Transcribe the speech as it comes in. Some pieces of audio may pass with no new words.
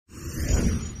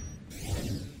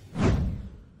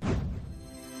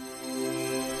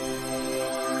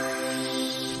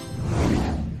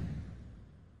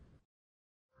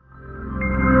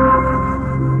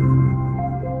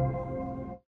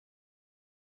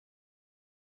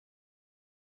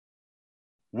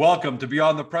Welcome to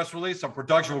Beyond the Press Release, a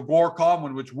production of Agoracom,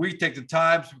 in which we take the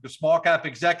time to speak to small cap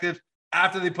executives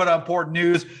after they put out important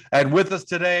news. And with us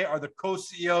today are the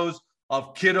co-CEOs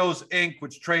of Kiddos Inc.,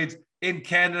 which trades in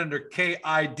Canada under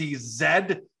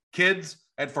KIDZ, Kids,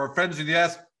 and for our friends in the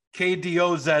US,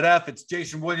 KDOZF. It's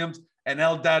Jason Williams and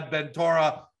Eldad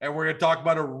Ben-Tora, and we're going to talk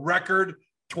about a record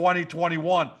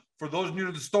 2021. For those new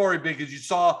to the story, because you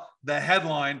saw the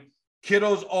headline,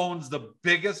 Kiddos owns the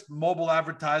biggest mobile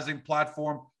advertising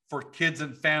platform for kids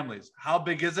and families. How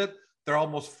big is it? There are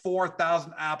almost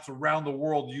 4,000 apps around the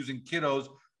world using Kiddos,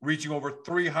 reaching over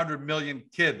 300 million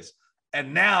kids.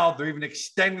 And now they're even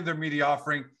extending their media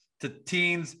offering to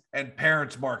teens and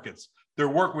parents markets. They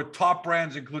work with top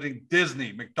brands including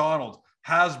Disney, McDonald's,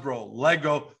 Hasbro,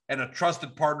 Lego, and a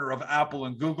trusted partner of Apple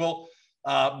and Google.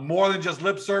 More than just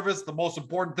lip service, the most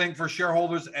important thing for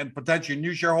shareholders and potentially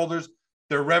new shareholders,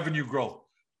 their revenue growth.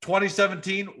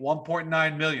 2017,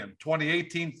 1.9 million.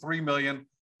 2018, 3 million.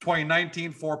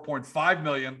 2019, 4.5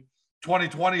 million.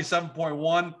 2020,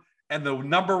 7.1. And the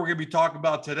number we're going to be talking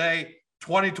about today,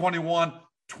 2021,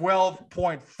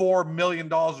 $12.4 million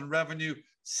in revenue,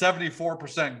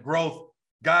 74% growth.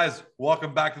 Guys,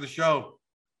 welcome back to the show.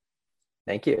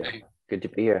 Thank you. Hey. Good to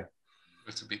be here.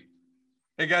 Good to be.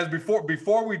 Hey guys,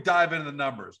 before we dive into the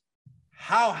numbers,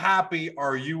 how happy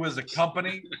are you as a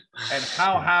company, and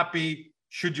how happy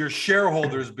should your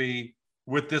shareholders be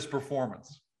with this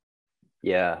performance?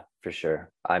 Yeah, for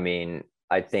sure. I mean,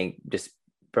 I think just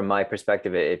from my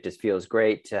perspective, it just feels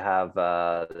great to have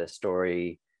the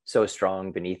story so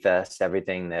strong beneath us,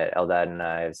 everything that Eldad and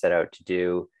I have set out to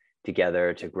do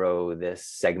together to grow this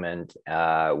segment.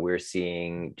 We're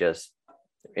seeing just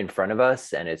in front of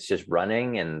us, and it's just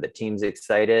running, and the team's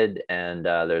excited, and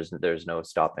there's no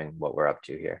stopping what we're up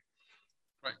to here.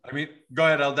 Right. I mean, go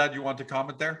ahead, Eldad. You want to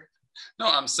comment there? No,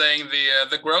 I'm saying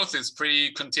the growth is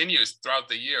pretty continuous throughout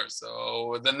the year.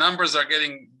 So the numbers are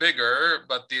getting bigger,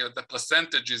 but the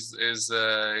percentage is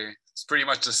pretty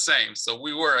much the same. So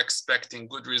we were expecting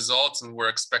good results, and we're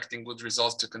expecting good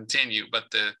results to continue.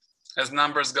 But as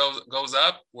numbers goes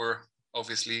up, we're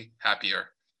obviously happier.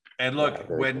 And look,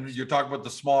 when you talk about the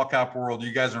small cap world,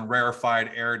 you guys are in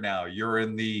rarefied air now. You're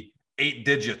in the 8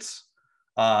 digits.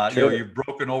 You've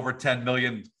broken over 10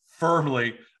 million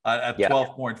firmly at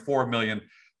 12.4 million.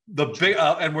 The big,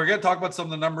 and we're going to talk about some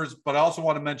of the numbers, but I also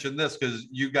want to mention this because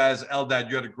you guys, Eldad,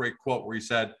 you had a great quote where you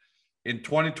said, in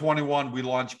 2021, we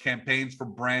launched campaigns for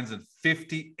brands in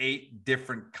 58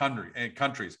 different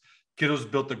countries. Kiddos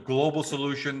built a global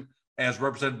solution as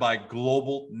represented by a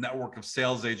global network of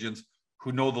sales agents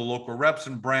who know the local reps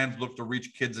and brands look to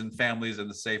reach kids and families in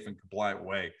a safe and compliant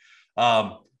way.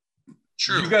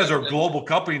 True. You guys are a global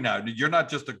company now. You're not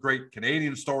just a great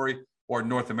Canadian story or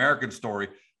North American story.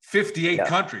 58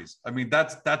 countries. I mean,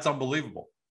 that's unbelievable.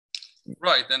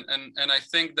 Right, and I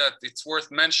think that it's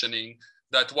worth mentioning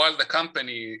that while the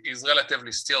company is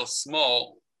relatively still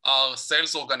small, our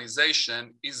sales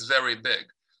organization is very big.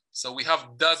 So we have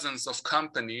dozens of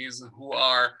companies who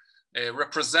are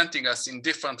representing us in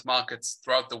different markets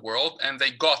throughout the world, and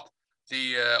they got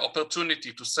the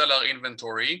opportunity to sell our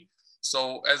inventory.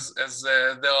 So as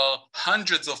there are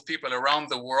hundreds of people around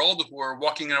the world who are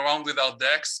walking around with our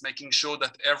decks, making sure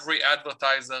that every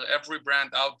advertiser, every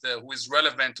brand out there who is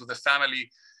relevant to the family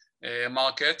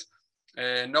market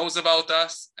knows about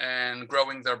us and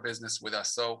growing their business with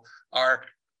us. So our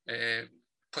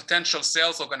potential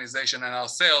sales organization and our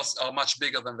sales are much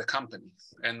bigger than the company,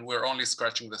 and we're only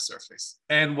scratching the surface.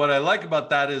 And what I like about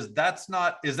that is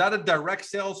is that a direct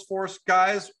sales force,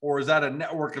 guys, or is that a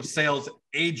network of sales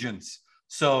agents?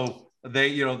 So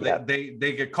they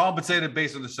get compensated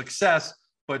based on the success,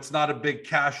 but it's not a big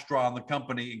cash draw on the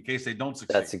company in case they don't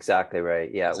succeed. That's exactly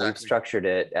right. Yeah, exactly. We've structured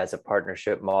it as a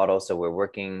partnership model. So we're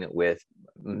working with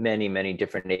many, many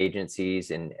different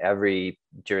agencies in every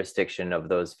jurisdiction of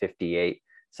those 58.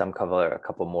 Some cover a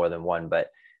couple more than one, but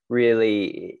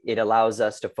really it allows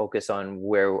us to focus on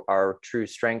where our true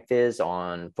strength is,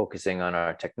 on focusing on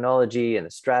our technology and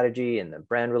the strategy and the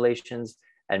brand relations,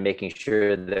 and making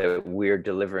sure that we're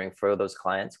delivering for those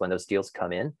clients when those deals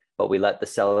come in. But we let the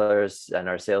sellers and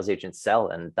our sales agents sell,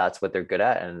 and that's what they're good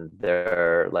at. And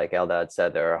they're, like Eldad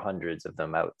said, there are hundreds of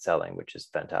them out selling, which is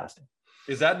fantastic.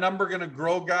 Is that number going to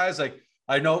grow, guys? Like,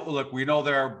 I know, look, we know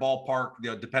there are ballpark,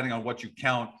 depending on what you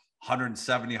count,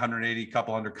 170, 180,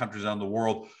 couple hundred countries around the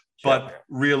world. But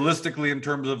realistically, in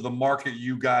terms of the market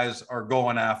you guys are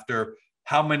going after,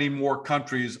 how many more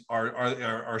countries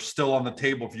are still on the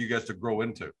table for you guys to grow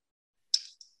into?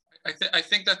 I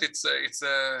think that it's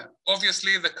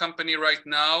obviously the company right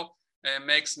now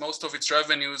makes most of its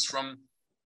revenues from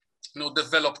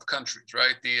developed countries,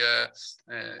 right? The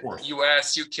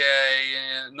US, UK,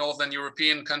 Northern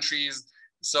European countries.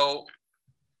 So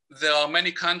there are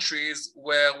many countries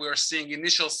where we're seeing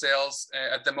initial sales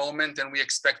at the moment, and we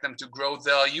expect them to grow.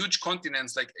 There are huge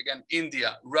continents like, again,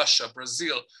 India, Russia,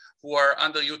 Brazil, who are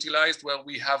underutilized, where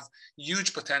we have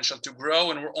huge potential to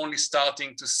grow, and we're only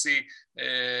starting to see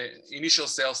initial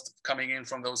sales coming in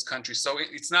from those countries. So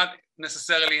it's not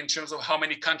necessarily in terms of how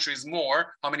many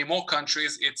more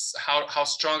countries, it's how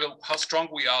strong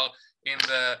we are in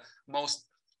the most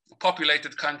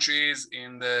populated countries,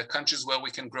 in the countries where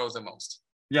we can grow the most.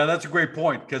 Yeah, that's a great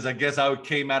point, because I guess I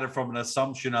came at it from an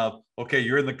assumption of, okay,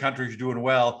 you're in the countries, you're doing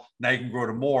well, now you can grow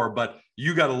to more, but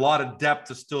you got a lot of depth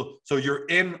to still, so you're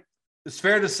in, it's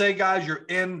fair to say, guys, you're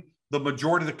in the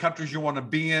majority of the countries you want to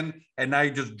be in, and now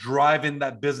you're just driving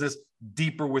that business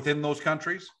deeper within those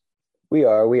countries? We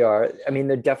are. I mean,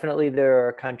 there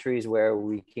are countries where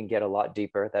we can get a lot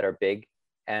deeper that are big.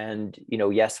 And,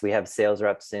 yes, we have sales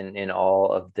reps in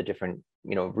all of the different,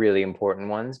 really important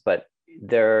ones, but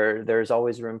there's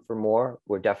always room for more.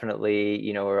 We're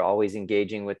definitely, we're always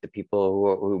engaging with the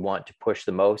people who want to push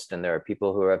the most. And there are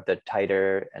people who have the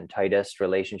tighter and tightest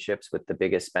relationships with the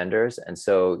biggest spenders. And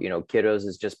so, Kiddos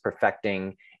is just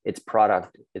perfecting its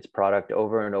product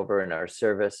over and over in our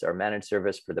service, our managed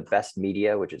service for the best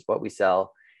media, which is what we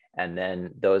sell. And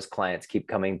then those clients keep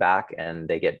coming back and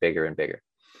they get bigger and bigger.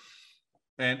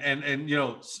 And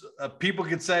people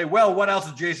could say, well, what else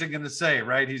is Jason going to say,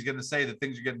 right? He's going to say that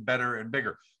things are getting better and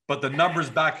bigger, but the numbers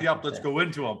back you up. Let's go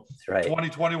into them. That's right.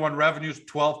 2021 revenues,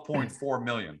 12.4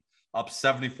 million, up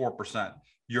 74%.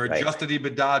 Your adjusted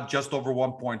EBITDA, just over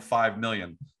 1.5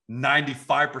 million,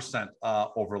 95%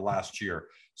 over last year.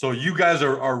 So you guys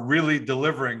are really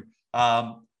delivering.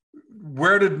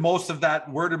 Where did most of that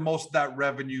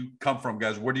revenue come from,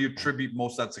 guys? Where do you attribute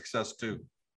most of that success to?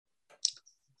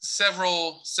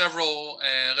 Several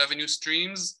revenue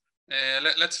streams.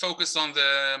 Let's focus on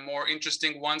the more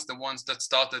interesting ones, the ones that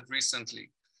started recently.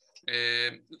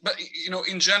 But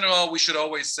in general, we should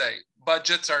always say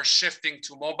budgets are shifting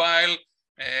to mobile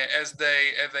as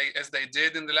they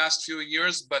did in the last few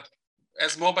years. But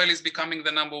as mobile is becoming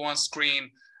the number one screen,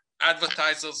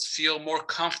 advertisers feel more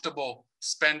comfortable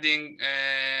spending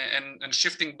and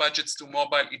shifting budgets to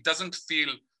mobile. It doesn't feel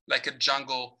like a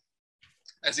jungle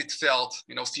as it felt,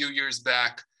 a few years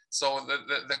back. So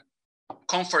the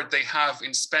comfort they have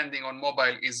in spending on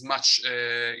mobile is much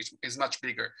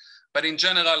bigger. But in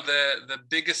general, the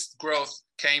biggest growth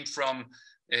came from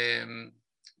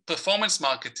performance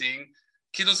marketing.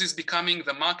 Kiddos is becoming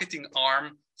the marketing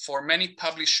arm for many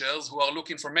publishers who are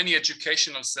looking for many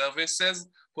educational services,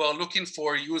 who are looking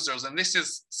for users. And this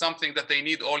is something that they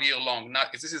need all year long.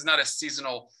 This is not a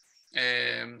seasonal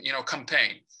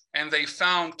campaign. And they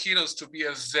found Kiddos to be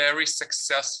a very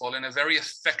successful and a very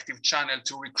effective channel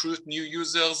to recruit new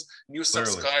users, new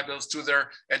subscribers to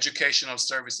their educational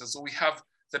services. So we have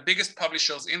the biggest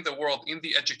publishers in the world in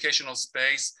the educational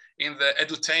space, in the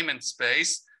edutainment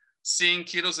space, seeing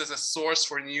Kiddos as a source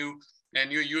for new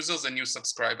users and new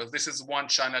subscribers. This is one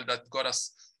channel that got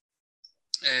us,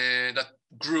 that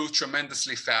grew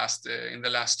tremendously fast in the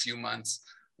last few months.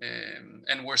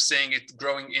 And we're seeing it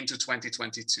growing into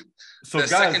 2022. So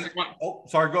guys,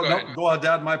 sorry, go ahead,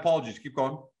 Dad. My apologies. Keep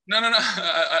going. No.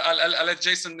 I'll let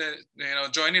Jason,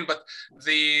 join in. But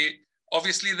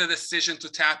obviously the decision to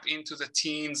tap into the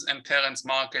teens and parents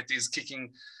market is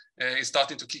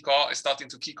starting to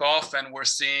kick off, and we're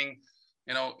seeing,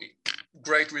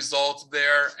 great results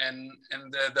there. And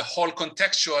the whole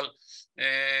contextual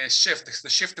shift, the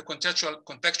shift to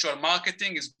contextual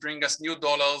marketing is bringing us new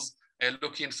dollars.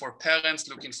 Looking for parents,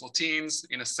 looking for teens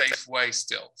in a safe way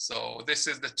still. So this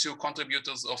is the two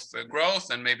contributors of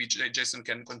growth, and maybe Jason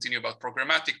can continue about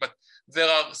programmatic, but there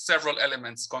are several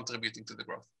elements contributing to the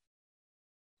growth.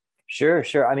 Sure.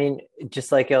 I mean,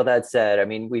 just like Eldad said, I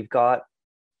mean, we've got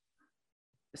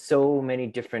so many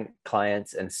different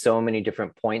clients and so many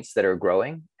different points that are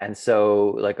growing. And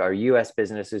so like our US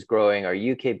business is growing, our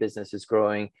UK business is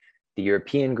growing, the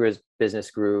European business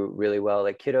grew really well.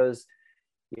 Like Kiddos,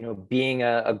 being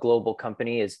a global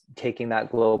company is taking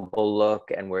that global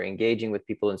look, and we're engaging with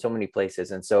people in so many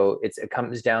places. And so it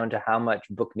comes down to how much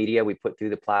book media we put through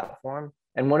the platform.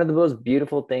 And one of the most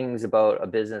beautiful things about a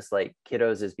business like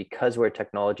Kiddos is because we're a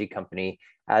technology company,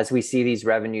 as we see these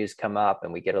revenues come up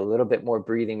and we get a little bit more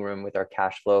breathing room with our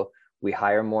cash flow, we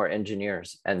hire more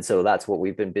engineers. And so that's what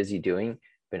we've been busy doing,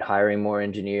 been hiring more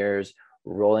engineers,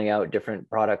 rolling out different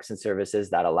products and services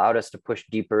that allowed us to push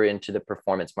deeper into the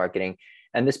performance marketing.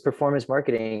 And this performance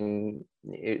marketing,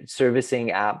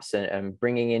 servicing apps and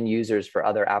bringing in users for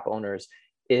other app owners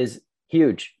is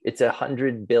Huge. It's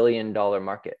 $100 billion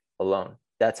market alone.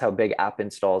 That's how big app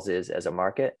installs is as a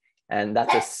market. And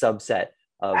that's a subset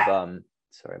of,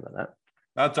 sorry about that.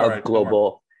 That's all right.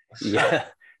 Global. Yeah.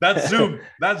 That's Zoom.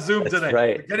 That's Zoom today.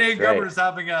 Right. The Canadian government is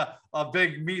having a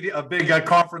big media, a big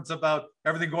conference about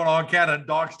everything going on in Canada, and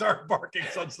dogs start barking.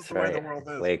 So it's just the way the world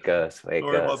is. Wake us. Sorry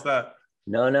about that.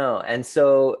 No. And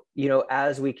so,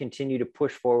 as we continue to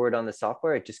push forward on the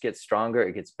software, it just gets stronger.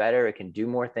 It gets better. It can do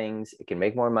more things. It can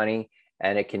make more money,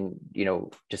 and it can,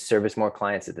 just service more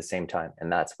clients at the same time.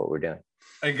 And that's what we're doing.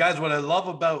 And guys, what I love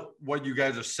about what you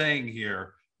guys are saying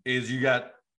here is you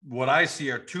got what I see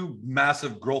are two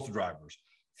massive growth drivers.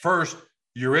 First,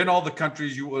 you're in all the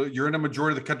countries, you're in a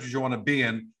majority of the countries you want to be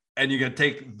in, and you're going to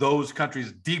take those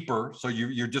countries deeper. So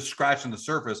you're just scratching the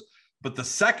surface. But the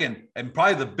second, and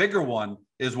probably the bigger one,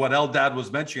 is what Eldad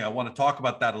was mentioning. I want to talk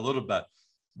about that a little bit.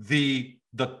 The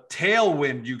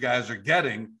tailwind you guys are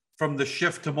getting from the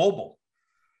shift to mobile.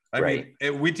 I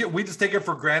mean, we just take it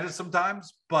for granted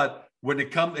sometimes, but when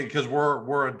it comes, because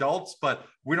we're adults, but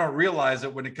we don't realize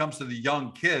that when it comes to the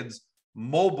young kids,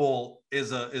 mobile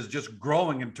is just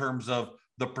growing in terms of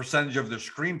the percentage of their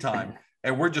screen time,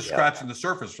 and we're just scratching the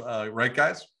surface, right,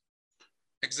 guys?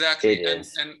 Exactly,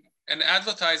 and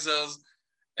advertisers,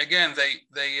 again,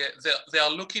 they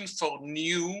are looking for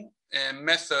new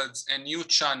methods and new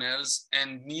channels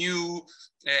and new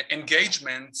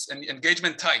engagements and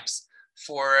engagement types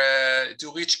for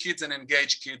to reach kids and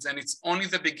engage kids, and it's only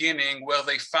the beginning where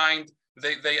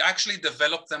they actually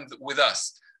develop them with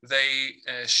us. They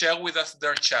share with us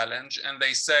their challenge, and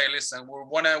they say, listen,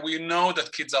 we know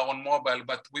that kids are on mobile,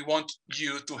 but we want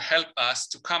you to help us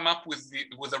to come up with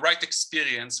the right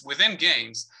experience within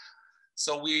games.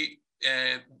 So we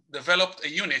developed a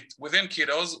unit within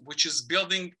Kiddos, which is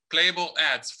building playable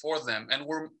ads for them. And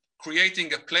we're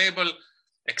creating a playable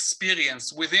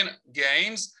experience within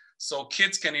games so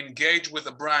kids can engage with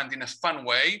the brand in a fun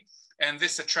way. And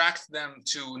this attracts them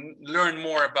to learn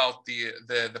more about the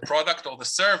product or the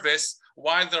service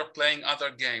while they're playing other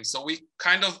games. So we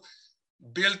kind of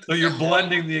built. So you're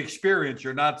blending the experience.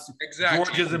 You're not, exactly.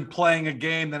 George isn't playing a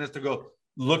game, then it's to go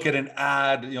look at an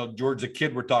ad. George, the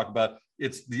kid we're talking about,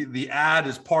 it's the ad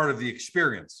is part of the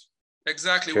experience.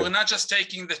 Exactly. Sure. We're not just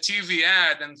taking the TV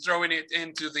ad and throwing it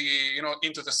into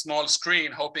the small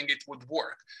screen, hoping it would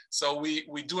work. So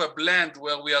we do a blend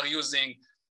where we are using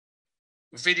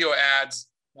video ads,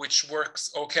 which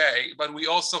works okay, but we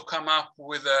also come up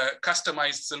with a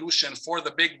customized solution for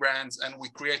the big brands, and we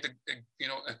create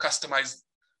a customized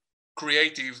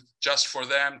creative just for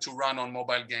them to run on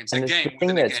mobile games. And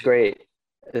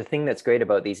the thing that's great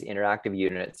about these interactive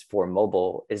units for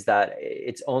mobile is that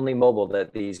it's only mobile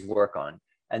that these work on.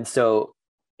 And so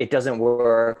it doesn't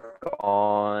work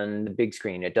on the big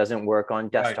screen. It doesn't work on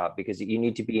desktop, because you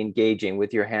need to be engaging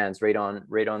with your hands right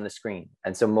on the screen.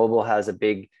 And so mobile has a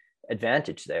big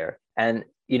advantage there. And,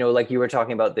 like you were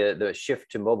talking about the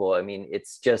shift to mobile, I mean,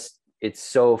 it's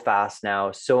so fast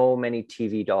now. So many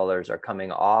TV dollars are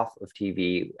coming off of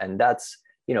TV. And that's,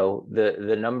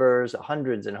 the numbers,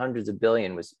 hundreds and hundreds of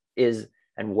billion was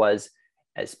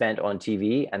spent on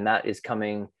TV. And that is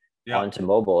coming onto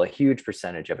mobile, a huge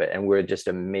percentage of it. And we're just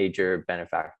a major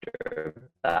benefactor of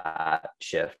that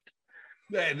shift.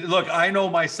 Look, I know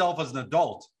myself as an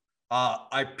adult,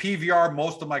 I PVR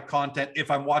most of my content.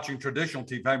 If I'm watching traditional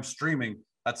TV, I'm streaming,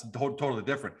 that's totally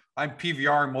different. I'm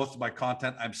PVRing most of my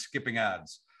content. I'm skipping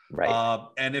ads. Right.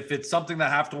 And if it's something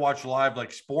that I have to watch live,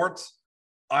 like sports,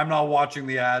 I'm not watching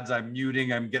the ads. I'm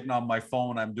muting, I'm getting on my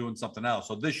phone, I'm doing something else.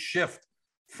 So this shift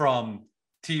from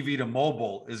TV to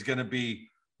mobile is going to be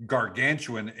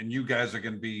gargantuan, and you guys are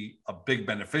going to be a big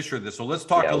beneficiary of this. So let's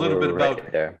talk a little bit about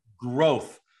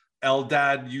growth.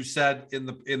 Eldad, you said in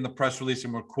the press release,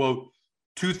 and we'll quote,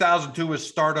 2002 has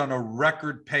started on a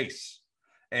record pace,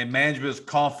 and management is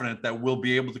confident that we'll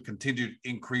be able to continue to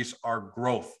increase our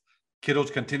growth.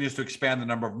 Kiddos continues to expand the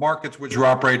number of markets which we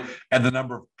operate and the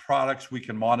number of products we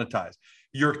can monetize.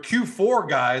 Your Q4,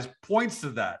 guys, points to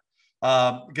that.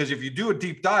 Because if you do a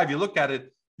deep dive, you look at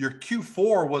it, your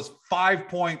Q4 was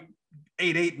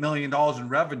 $5.88 million in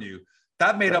revenue.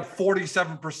 That made up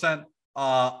 47%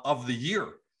 of the year.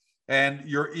 And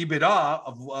your EBITDA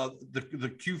of the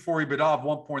Q4 EBITDA of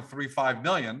 1.35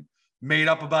 million made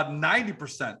up about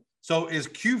 90%. So is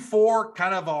Q4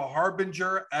 kind of a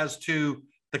harbinger as to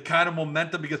the kind of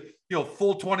momentum? Because,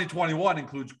 full 2021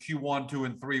 includes Q1, 2,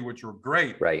 and 3, which were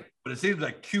great. Right. But it seems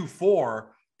like Q4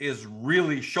 is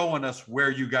really showing us where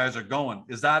you guys are going.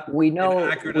 Is that an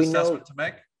accurate assessment to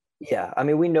make? Yeah. I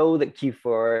mean, we know that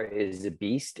Q4 is a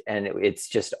beast, and it's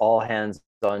just all hands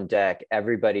on deck.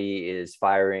 Everybody is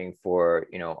firing for,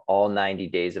 all 90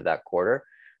 days of that quarter.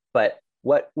 But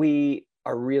what we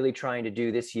are really trying to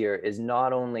do this year is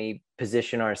not only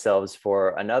position ourselves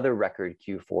for another record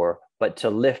Q4, but to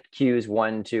lift Qs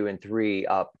 1, 2, and 3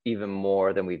 up even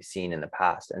more than we've seen in the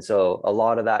past. And so a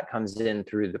lot of that comes in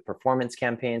through the performance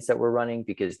campaigns that we're running,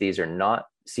 because these are not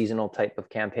seasonal type of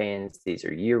campaigns. These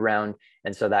are year round.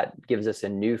 And so that gives us a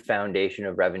new foundation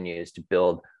of revenues to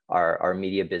build our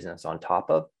media business on top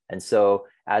of. And so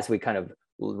as we kind of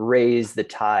raise the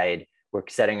tide, we're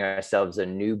setting ourselves a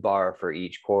new bar for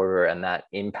each quarter, and that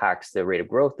impacts the rate of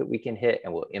growth that we can hit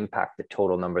and will impact the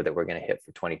total number that we're going to hit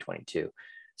for 2022.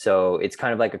 So it's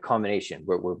kind of like a combination.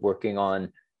 We're working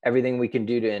on everything we can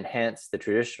do to enhance the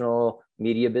traditional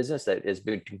media business that has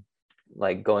been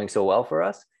like going so well for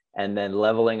us, and then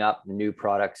leveling up new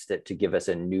products to give us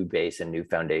a new base and new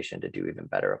foundation to do even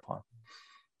better upon.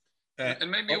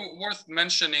 And maybe worth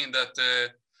mentioning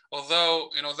that although,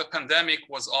 you know, the pandemic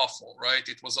was awful, right?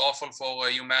 It was awful for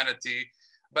humanity,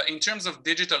 but in terms of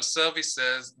digital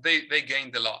services, they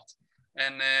gained a lot.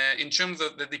 And in terms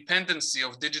of the dependency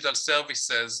of digital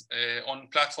services on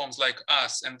platforms like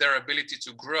us and their ability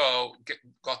to grow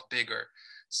got bigger.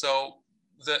 So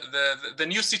the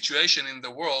new situation in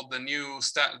the world, the new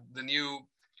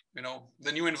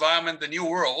environment, the new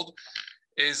world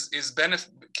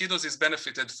Kidos is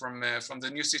benefited from the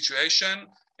new situation,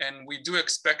 and we do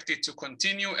expect it to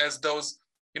continue as those,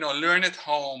 learn at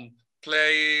home,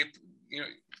 play,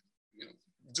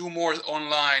 do more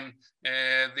online.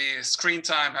 The screen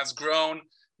time has grown.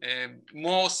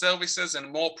 More services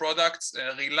and more products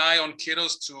rely on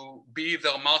Kidos to be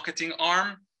their marketing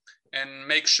arm and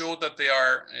make sure that they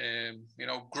are,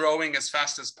 growing as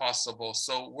fast as possible.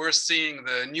 So we're seeing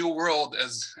the new world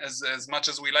as much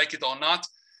as we like it or not,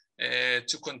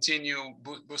 to continue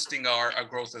boosting our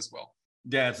growth as well.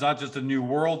 Yeah, it's not just a new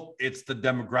world, it's the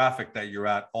demographic that you're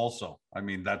at also. I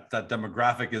mean, that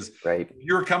demographic is right. If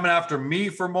you're coming after me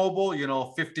for mobile,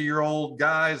 50-year-old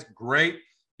guys, great.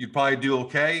 You'd probably do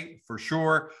okay for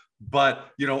sure.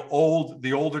 But, the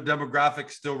older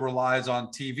demographic still relies on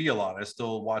TV a lot. I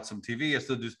still watch some TV. I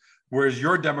still do. Whereas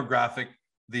your demographic,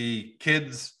 the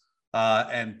kids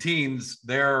and teens,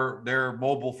 they're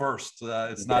mobile first.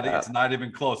 It's not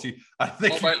even close. I don't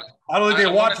think they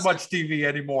watch much TV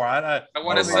anymore. I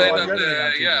want to say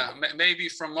that maybe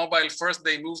from mobile first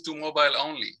they moved to mobile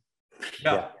only.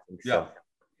 Yeah.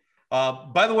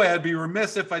 By the way, I'd be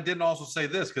remiss if I didn't also say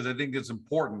this, because I think it's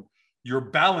important. Your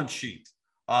balance sheet.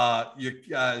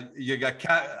 You got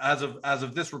as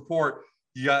of this report,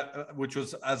 you got, which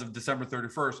was as of December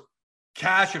 31st,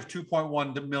 cash of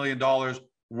 $2.1 million.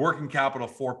 Working capital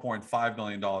 $4.5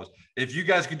 million. If you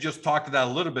guys could just talk to that a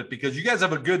little bit, because you guys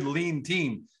have a good lean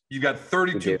team. You got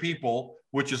 32 people,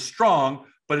 which is strong,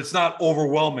 but it's not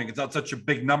overwhelming. It's not such a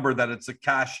big number that it's a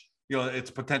cash,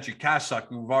 it's potentially cash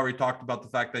sucking. We've already talked about the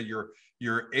fact that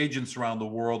your agents around the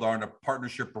world are on a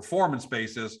partnership performance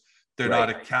basis. They're not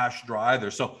a cash draw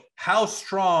either. So how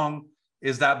strong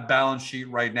is that balance sheet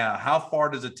right now? How far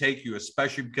does it take you,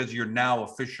 especially because you're now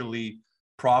officially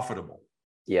profitable?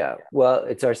 Yeah, well,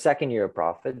 it's our second year of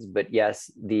profits, but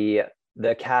yes, the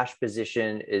cash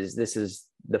position this is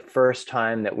the first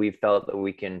time that we've felt that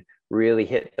we can really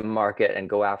hit the market and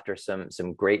go after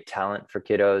some great talent for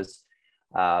Kidos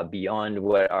beyond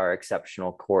what our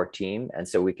exceptional core team. And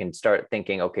so we can start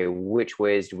thinking, okay, which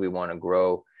ways do we want to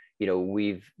grow?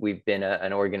 We've been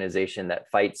an organization that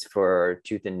fights for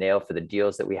tooth and nail for the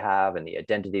deals that we have and the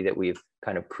identity that we've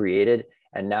kind of created.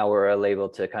 And now we're able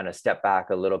to kind of step back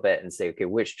a little bit and say, okay,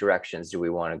 which directions do we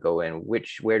want to go in?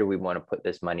 Where do we want to put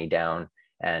this money down?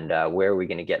 And where are we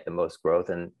going to get the most growth?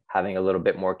 And having a little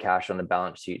bit more cash on the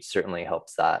balance sheet certainly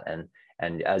helps that.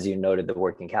 And as you noted, the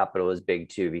working capital is big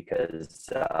too, because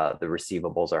the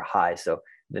receivables are high. So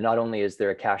not only is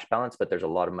there a cash balance, but there's a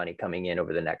lot of money coming in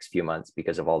over the next few months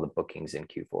because of all the bookings in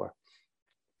Q4.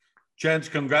 Gents,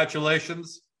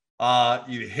 congratulations.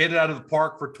 You hit it out of the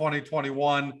park for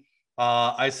 2021.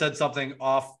 I said something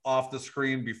off the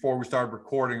screen before we started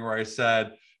recording where I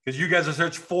said, because you guys are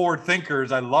such forward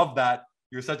thinkers, I love that.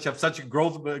 You have such a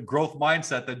growth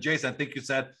mindset that, Jason, I think you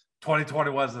said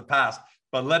 2021 is the past.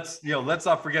 But let's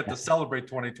not forget to celebrate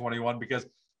 2021, because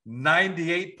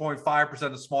 98.5%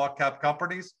 of small cap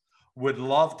companies would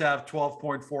love to have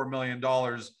 $12.4 million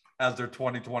as their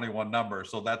 2021 number.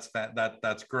 So that's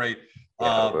great.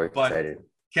 We're excited.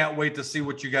 Can't wait to see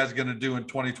what you guys are going to do in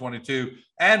 2022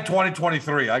 and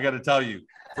 2023. I got to tell you,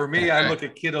 for me, I look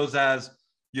at Kidos as,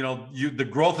 the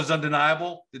growth is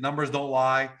undeniable. The numbers don't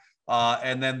lie.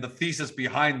 And then the thesis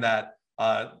behind that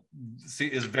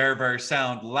is very, very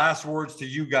sound. Last words to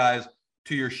you guys,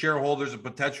 to your shareholders and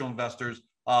potential investors.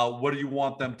 What do you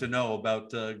want them to know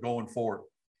about going forward?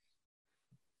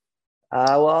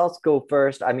 Well, I'll go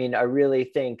first. I mean, I really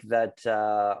think that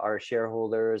our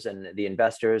shareholders and the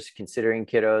investors considering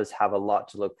Kiddos have a lot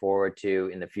to look forward to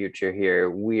in the future here.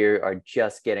 We are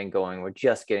just getting going. We're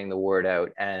just getting the word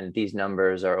out, and these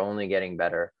numbers are only getting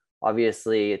better.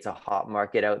 Obviously, it's a hot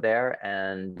market out there,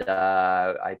 and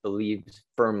I believe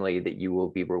firmly that you will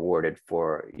be rewarded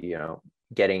for,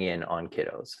 getting in on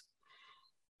Kiddos.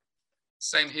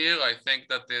 Same here. I think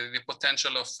that the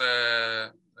potential of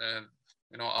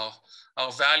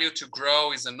our value to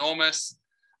grow is enormous,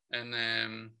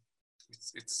 and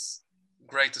it's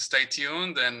great to stay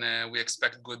tuned, and we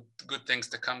expect good things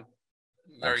to come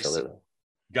very soon.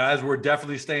 Guys, we're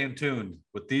definitely staying tuned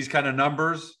with these kind of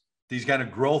numbers, these kind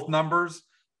of growth numbers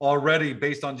already,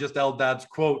 based on just Eldad's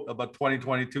quote about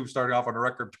 2022 starting off on a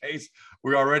record pace.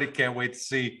 We already can't wait to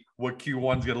see what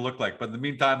Q1 is going to look like. But in the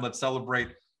meantime, let's celebrate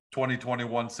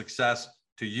 2021 success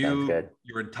to you,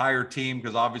 your entire team,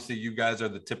 because obviously you guys are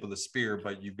the tip of the spear,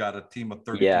 but you've got a team of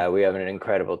 30. Yeah, we have an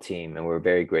incredible team, and we're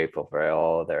very grateful for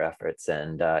all their efforts.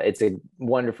 And it's a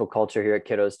wonderful culture here at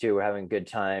Kiddos too. We're having a good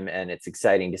time, and it's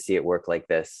exciting to see it work like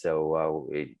this. So,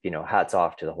 hats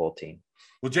off to the whole team.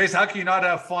 Well, Jason, how can you not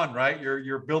have fun, right?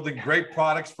 You're building great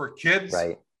products for kids.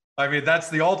 Right. I mean, that's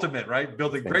the ultimate, right?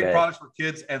 Building great products for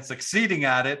kids and succeeding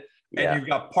at it. And you've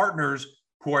got partners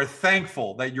who are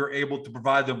thankful that you're able to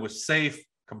provide them with safe,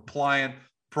 compliant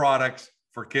products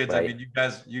for kids. Right. I mean,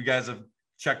 you guys have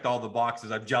checked all the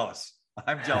boxes. I'm jealous.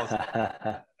 Thank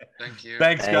you.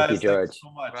 Thanks, guys. Thank you, George. Thanks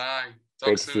so much. Bye.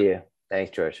 Great to see you.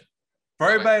 Thanks, George. For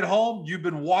everybody at home, you've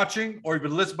been watching or you've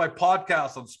been listening by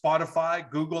podcast on Spotify,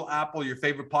 Google, Apple, your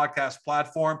favorite podcast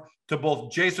platform, to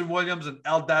both Jason Williams and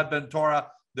Eldad Ben-Tora.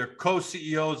 They're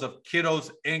co-CEOs of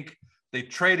Kiddos Inc. They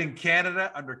trade in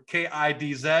Canada under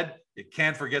KIDZ. You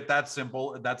can't forget that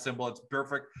symbol. It's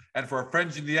perfect. And for our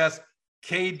friends in the US,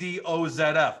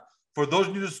 KDOZF. For those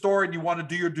new to the story and you want to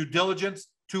do your due diligence,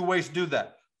 two ways to do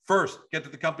that. First, get to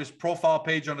the company's profile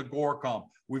page on Agoracom.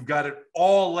 We've got it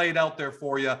all laid out there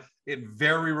for you in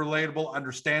very relatable,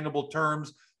 understandable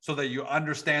terms so that you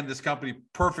understand this company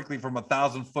perfectly from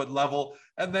 1,000-foot level.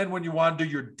 And then when you want to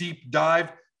do your deep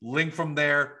dive, link from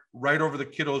there right over the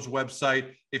Kiddos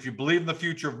website. If you believe in the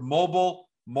future of mobile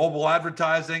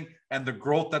advertising and the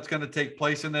growth that's going to take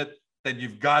place in it, then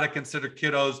you've got to consider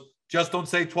Kiddos. Just don't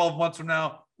say 12 months from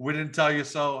now, we didn't tell you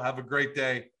so. Have a great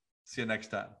day. See you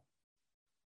next time.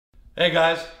 Hey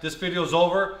guys, this video is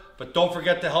over, but don't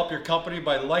forget to help your company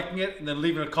by liking it and then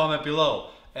leaving a comment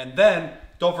below. And then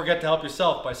don't forget to help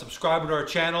yourself by subscribing to our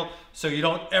channel so you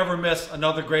don't ever miss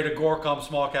another great Agoracom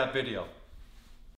small cap video.